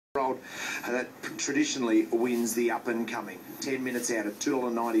that traditionally wins the up and coming. 10 minutes out, a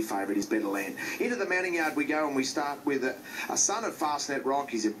 $2.90 favourite is Better Land. Into the mounting yard we go, and we start with a son of Fastnet Rock.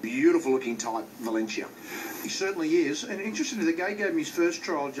 He's a beautiful looking type, Valencia. He certainly is. And interestingly, the guy gave him his first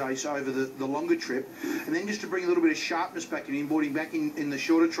trial, Jace, over the longer trip, and then just to bring a little bit of sharpness back in him, brought him back in the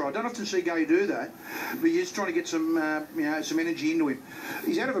shorter trial. I don't often see Gay do that, but he's trying to get some some energy into him.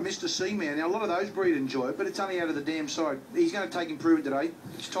 He's out of a Mr. Seaman. Now, a lot of those breed enjoy it, but it's only out of the damn side. He's going to take improvement today.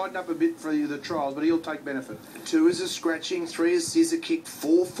 He's tightened up a bit for the trials, but he'll take benefit. 2 is a scratching, 3 is scissor kick,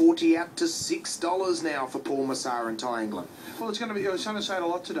 $4.40 out to $6 now for Paul MESSARE and England. Well, it's going to be, I was going to say it a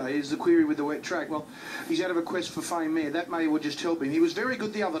lot today, is the query with the wet track. Well, he's out of a quest for fame mare. That may well just help him. He was very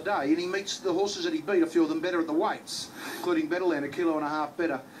good the other day, and he meets the horses that he beat, a few of them better at the weights, including Better Land, 1.5 kilos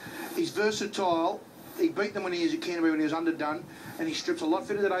better. He's versatile. He beat them when he was at Canterbury when he was underdone, and he strips a lot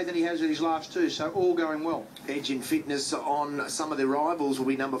fitter today than he has at his last 2, so all going well. Edge in fitness on some of their rivals will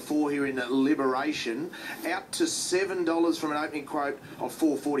be number 4 here in Liberation, out to $7 from an opening quote of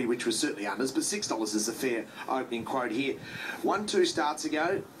 $4.40, which was certainly unders, but $6 is a fair opening quote here. 1-2 starts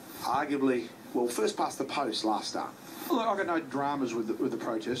ago, arguably, well, first past the post last start. Look, I've got no dramas with the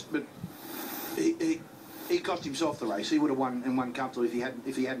protest, but he cost himself the race. He would have won and won comfortably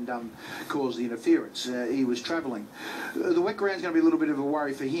if he hadn't caused the interference. He was travelling. The wet ground's going to be a little bit of a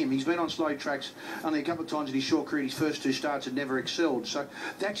worry for him. He's been on slow tracks only a couple of times in his short career. His first 2 starts had never excelled. So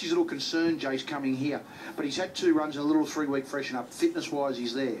that's his little concern, Jace, coming here. But he's had 2 runs and a little 3-week freshen up. Fitness-wise,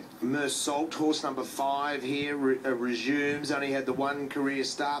 he's there. MESSARE, horse number 5 here, resumes. Only had the 1 career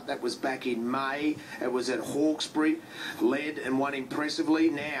start. That was back in May. It was at Hawkesbury. Led and won impressively.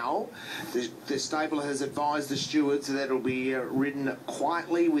 Now, the stable has advised the stewards that it'll be ridden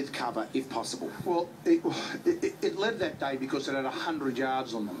quietly with cover if possible. Well, it led that day because it had 100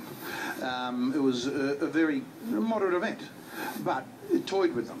 yards on them. It was a very moderate event, but it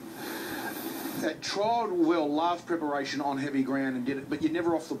toyed with them. It trialled well last preparation on heavy ground and did it, but you're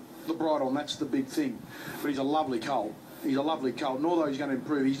never off the bridle, and that's the big thing. But he's a lovely colt. He's a lovely colt, and although he's going to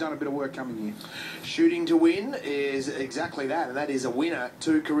improve, he's done a bit of work coming here. Shooting to win is exactly that, and that is a winner.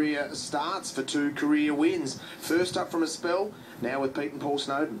 2 career starts for 2 career wins. First up from a spell, now with Pete and Paul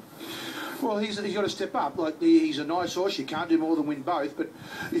Snowden. Well, he's got to step up. Like he's a nice horse. You can't do more than win both. But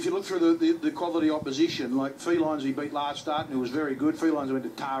if you look through the quality opposition, like Felines he beat last start and it was very good. Felines went to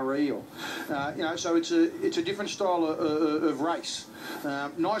Taree, or you know, so it's a different style of race.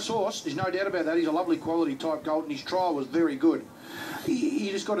 Nice horse. There's no doubt about that. He's a lovely quality type colt, and his trial was very good. You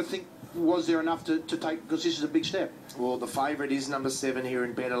just got to think, was there enough to take, because this is a big step? Well, the favourite is number 7 here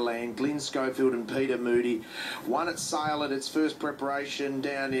in Better Land, Glyn Schofield and Peter Moody. Won at Sale at its first preparation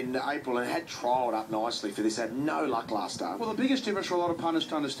down in April and had trialled up nicely for this. Had no luck last start. Well, the biggest difference for a lot of punters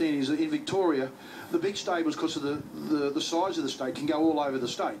to understand is that in Victoria, the big stables, because of the size of the state, can go all over the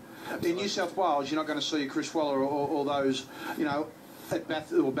state. Absolutely. In New South Wales, you're not going to see a Chris Waller or those, you know, at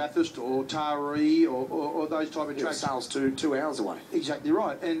Bathurst or Taree or those type of tracks. Sale's 2 hours away. Exactly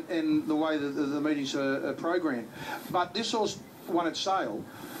right, and the way that the meetings are programmed. But this horse won at Sale,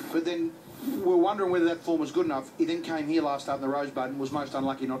 but then we're wondering whether that form was good enough. He then came here last start in the Rosebud and was most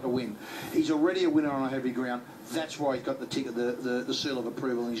unlucky not to win. He's already a winner on a heavy ground. That's why he's got the ticket, the seal of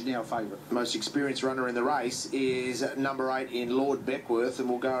approval, and he's now favourite. Most experienced runner in the race is number 8 in Lord Beckworth, and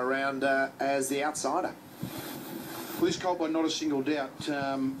will go around as the outsider. Well, this colt by not a single doubt.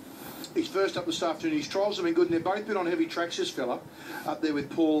 He's first up this afternoon. His trials have been good, and they've both been on heavy tracks, this fella, up there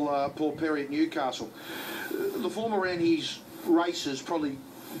with Paul Perry at Newcastle. The form around his races probably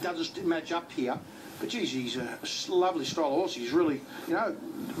doesn't match up here, but geez, he's a lovely style of horse. He's really, you know,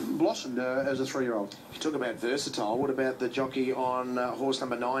 blossomed as a 3-year-old. You talk about versatile. What about the jockey on horse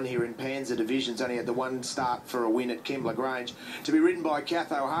number 9 here in Panzer Divisions? Only had the 1 start for a win at Kembla Grange. To be ridden by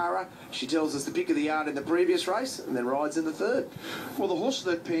Kath O'Hara. She tells us the pick of the yard in the previous race and then rides in the 3rd. Well, the horse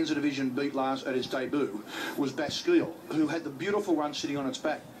that Panzer Division beat last at its debut was Basquiat, who had the beautiful run sitting on its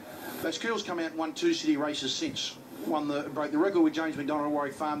back. Basquiat's come out and won 2 city races since. Broke the record with James McDonald at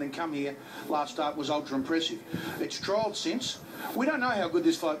Warwick Farm, then come here. Last start was ultra impressive. It's trialled since. We don't know how good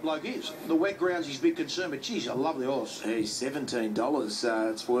this bloke is. The wet ground's his big concern, but geez, a lovely horse. He's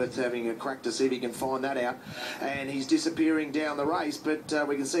 $17. It's worth having a crack to see if he can find that out. And he's disappearing down the race, but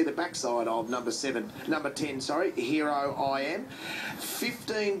we can see the backside of number 10, Hero I Am.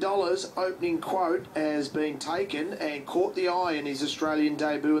 $15 opening quote has been taken and caught the eye in his Australian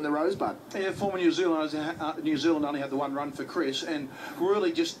debut in the Rosebud. Yeah, former New Zealand only had the one run for Chris, and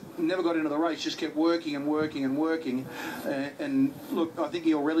really just never got into the race, just kept working and working and working. And look, I think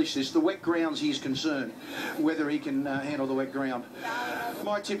he'll relish this. The wet grounds he's concerned, whether he can handle the wet ground.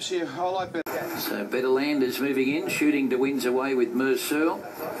 My tips here, I like Better. So Better Land is moving in, shooting to wins away with MESSARE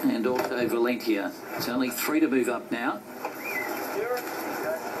and also Valentia. It's only 3 to move up now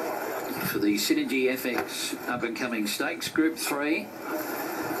for the Synergy FX up-and-coming stakes, Group 3.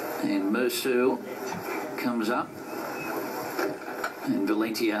 And MESSARE comes up. And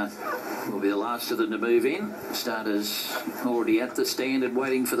Valentia will be the last of them to move in. Starters already at the stand and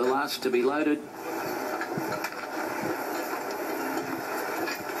waiting for the last to be loaded.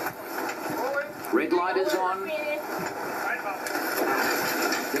 Red light is on.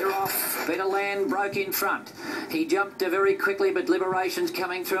 They're off. Better Land broke in front. He jumped very quickly, but Liberation's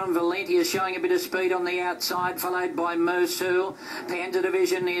coming through, and Valentia showing a bit of speed on the outside, followed by MESSARE. Panzer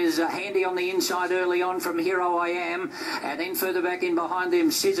Division is handy on the inside early on from Hero I Am, and then further back in behind them,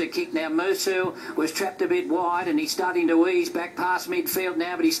 Scissor Kick. Now MESSARE was trapped a bit wide, and he's starting to ease back past midfield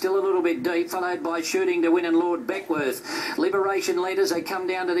now, but he's still a little bit deep, followed by Shooting to Win and Lord Beckworth. Liberation leaders, they come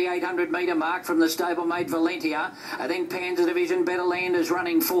down to the 800-metre mark from the stablemate Valentia, and then Panzer Division, Better Land is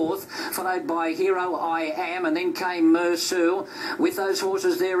running fourth, followed by Hero I Am, and then came MESSARE. With those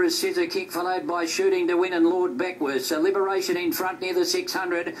horses there is Scissor Kick, followed by Shooting to Win and Lord Beckworth. So Liberation in front near the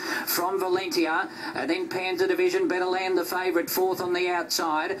 600 from Valentia, and then Panzer Division, Better Land the favourite, fourth on the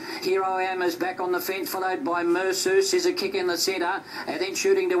outside. Hero I Am is back on the fence, followed by MESSARE, Scissor Kick in the centre, and then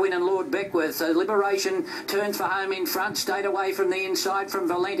Shooting to Win and Lord Beckworth. So Liberation turns for home in front, stayed away from the inside from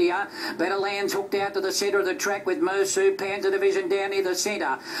Valentia. Better Land's hooked out to the centre of the track with MESSARE, Panzer Division down near the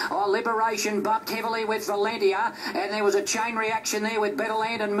centre. Oh, Liberation bumped heavily with Valentia, and there was a chain reaction there with Better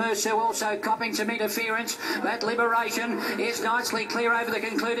Land and MESSARE also copping some interference. But Liberation is nicely clear over the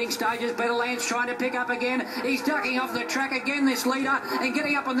concluding stages. Better Land's trying to pick up again. He's ducking off the track again, this leader, and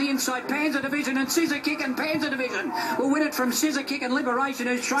getting up on the inside. Panzer Division and Scissor Kick, and Panzer Division will win it from Scissor Kick and Liberation,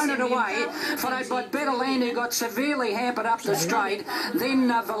 who's thrown it away, followed by Better Land, who got severely hampered up the straight. Then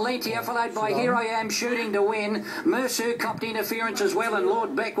Valentia, followed by Here I Am, Shooting to Win. MESSARE copped interference as well, and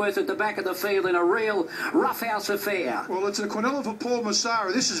Lord Beckworth at the back of the field in a real roughhouse affair. Well, it's a Quinella for Paul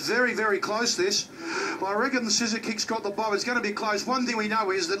MESSARE. This is very, very close, this. I reckon the Scissor Kick's got the bob. It's going to be close. One thing we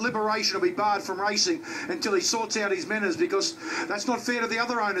know is that Liberation will be barred from racing until he sorts out his manners, because that's not fair to the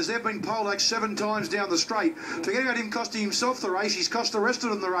other owners. They've been polled like 7 times down the straight. Forget about him costing himself the race. He's cost the rest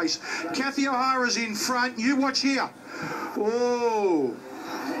of them the race. Kathy O'Hara's in front. You watch here. Oh.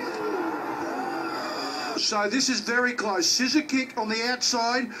 So this is very close. Scissor Kick on the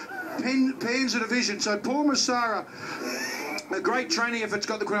outside. Panzer Division. So Paul MESSARE, a great training if it's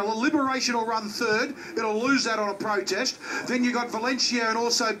got the Quinella. Liberation will run third. It'll lose that on a protest. Then you got Valentia and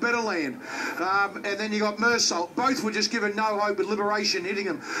also Better Land. And then you got MESSARE. Both were just given no hope with Liberation hitting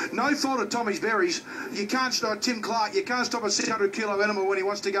them. No fault of Tommy's Berries. You can't stop Tim Clark. You can't stop a 600-kilo animal when he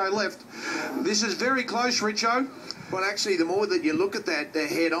wants to go left. This is very close, Richo. Well, actually, the more that you look at that, they're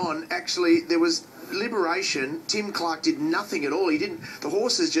head on. Actually, there was Liberation. Tim Clark did nothing at all. He didn't. The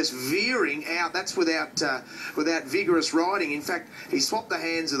horse is just veering out. That's without vigorous riding. In fact, he swapped the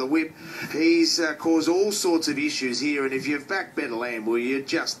hands of the whip. He's caused all sorts of issues here. And if you've backed Better Land, well, you're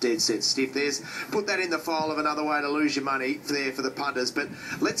just dead set stiff. Put that in the file of another way to lose your money there for the punters. But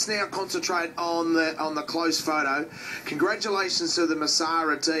let's now concentrate on the close photo. Congratulations to the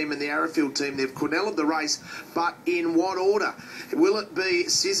MESSARE team and the Arrowfield team. They've Quinella'd the race, but in what order? Will it be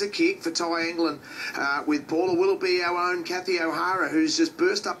Scissor Kick for Ty England with Paula? Will it be our own Kathy O'Hara, who's just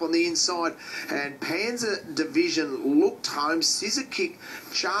burst up on the inside? And Panzer Division looked home. Scissor Kick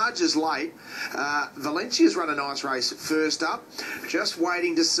charges late. Valencia's run a nice race first up. Just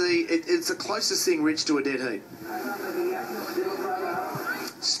waiting to see. It's the closest thing, Rich, to a dead heat.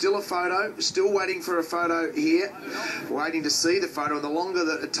 Still a photo, still waiting for a photo here, waiting to see the photo, and the longer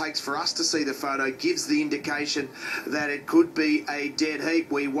that it takes for us to see the photo gives the indication that it could be a dead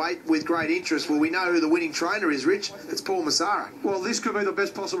heat. We wait with great interest. Well, we know who the winning trainer is, Rich. It's Paul MESSARE. Well, this could be the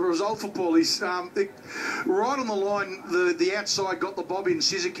best possible result for Paul. He's right on the line, the outside got the bob in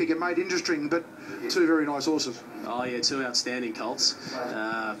Scissor Kick and made interesting, but 2 very nice horses. Oh yeah, 2 outstanding colts.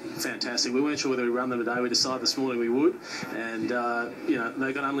 Fantastic. We weren't sure whether we'd run them today. We decided this morning we would, and you know,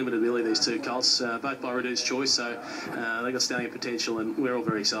 they've got unlimited ability, these two colts, both by reduced choice, so they've got stallion potential, and we're all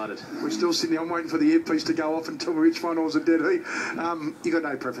very excited. We're still sitting here. I'm waiting for the earpiece to go off and tell me which one was a dead heat. You got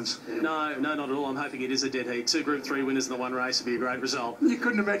no preference? No, not at all. I'm hoping it is a dead heat. 2 Group 3 winners in the one race would be a great result. You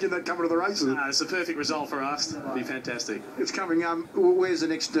couldn't imagine that coming to the races. No, it's a perfect result for us. It'd be fantastic. It's coming. Where's the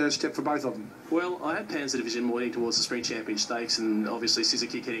next step for both of them? Well, I had Panzer Division heading towards the Spring Champion Stakes, and obviously Scissor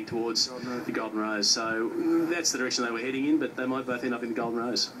Kick heading towards the Golden Rose. So that's the direction they were heading in, but they might both end up in the Golden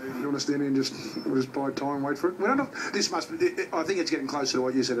Rose. You want to stand here and just bide time and wait for it? We don't know. This must be, I think it's getting closer to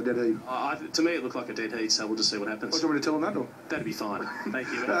what you said, a dead heat. To me, it looked like a dead heat, so we'll just see what happens. Do you want me to tell them that? Or? That'd be fine. Thank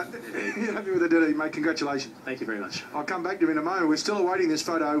you. You're happy with the dead heat, mate? Congratulations. Thank you very much. I'll come back to you in a moment. We're still awaiting this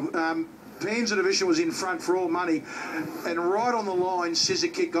photo. Panzer Division was in front for all money, and right on the line, Scissor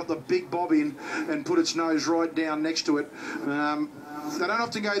Kick got the big bob in and put its nose right down next to it. They don't have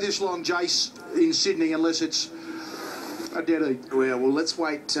to go this long, Jace, in Sydney unless it's a dead heat. Well, let's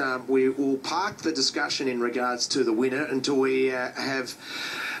wait. We will park the discussion in regards to the winner until we have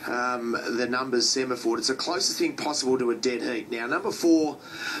the numbers semaphore. It's the closest thing possible to a dead heat. Now, number 4,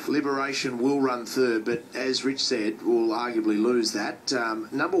 Liberation, will run third, but as Rich said, will arguably lose that.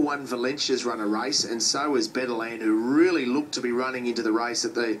 Number 1, Valencia's run a race, and so has Better Land, who really looked to be running into the race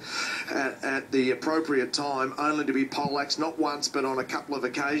at the appropriate time, only to be poleaxed not once but on a couple of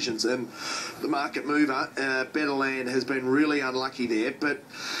occasions. And the market mover, Better Land, has been really unlucky there. But,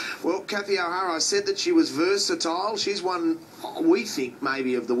 well, Kathy O'Hara, I said that she was versatile. She's one, we think,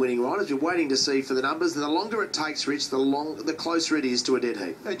 maybe of the winning riders. We're waiting to see for the numbers. And the longer it takes, Rich, the closer it is to a dead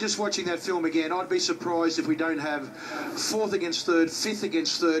heat. Just watching that film again, I'd be surprised if we don't have 4th against 3rd, 5th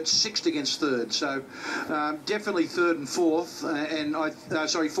against 3rd, 6th against 3rd. So definitely 3rd and 4th, and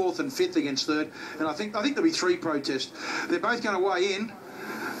 4th and 5th against 3rd. And I think there'll be 3 protests. They're both going to weigh in.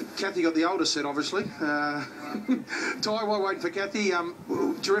 Kathy got the older set, obviously. Ty, while waiting for Kathy,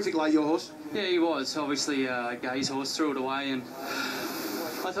 terrific late, your horse. Yeah, he was. Obviously, Gay's horse threw it away, and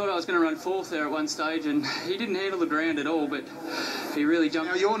I thought I was going to run 4th there at one stage, and he didn't handle the ground at all, but he really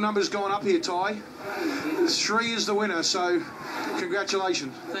jumped. Now, your number's gone up here, Ty. 3 is the winner, so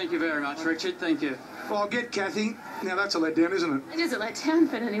congratulations. Thank you very much, Richard. Thank you. Well, I'll get Kathy. Now, that's a letdown, isn't it? It is a letdown,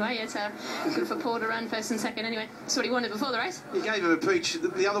 but anyway, it's good for Paul to run 1st and 2nd anyway. That's what he wanted before the race. You gave him a peach.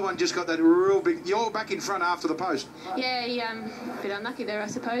 The other one just got that real big... You're back in front after the post. Yeah, he a bit unlucky there, I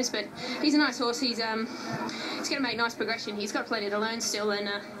suppose, but he's a nice horse. He's going to make nice progression. He's got plenty to learn still, and,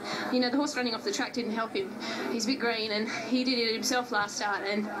 you know, the horse running off the track didn't help him. He's a bit green, and he did it himself last start,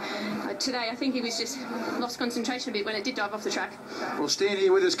 and today I think he was just lost concentration a bit when it did dive off the track. Well, stand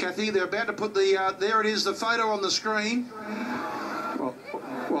here with us, Kathy. They're about to put the... there it is, the photo on the screen. Well,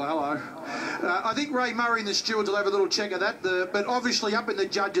 hello. I think Ray Murray and the stewards will have a little check of that. But obviously up in the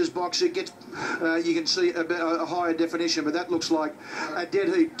judges' box, it gets you can see a higher definition. But that looks like a dead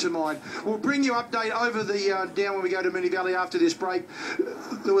heat to mine. We'll bring you update over the down when we go to Moonee Valley after this break.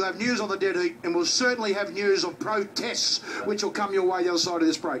 We'll have news on the dead heat, and we'll certainly have news of protests, which will come your way the other side of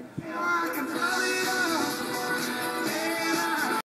this break.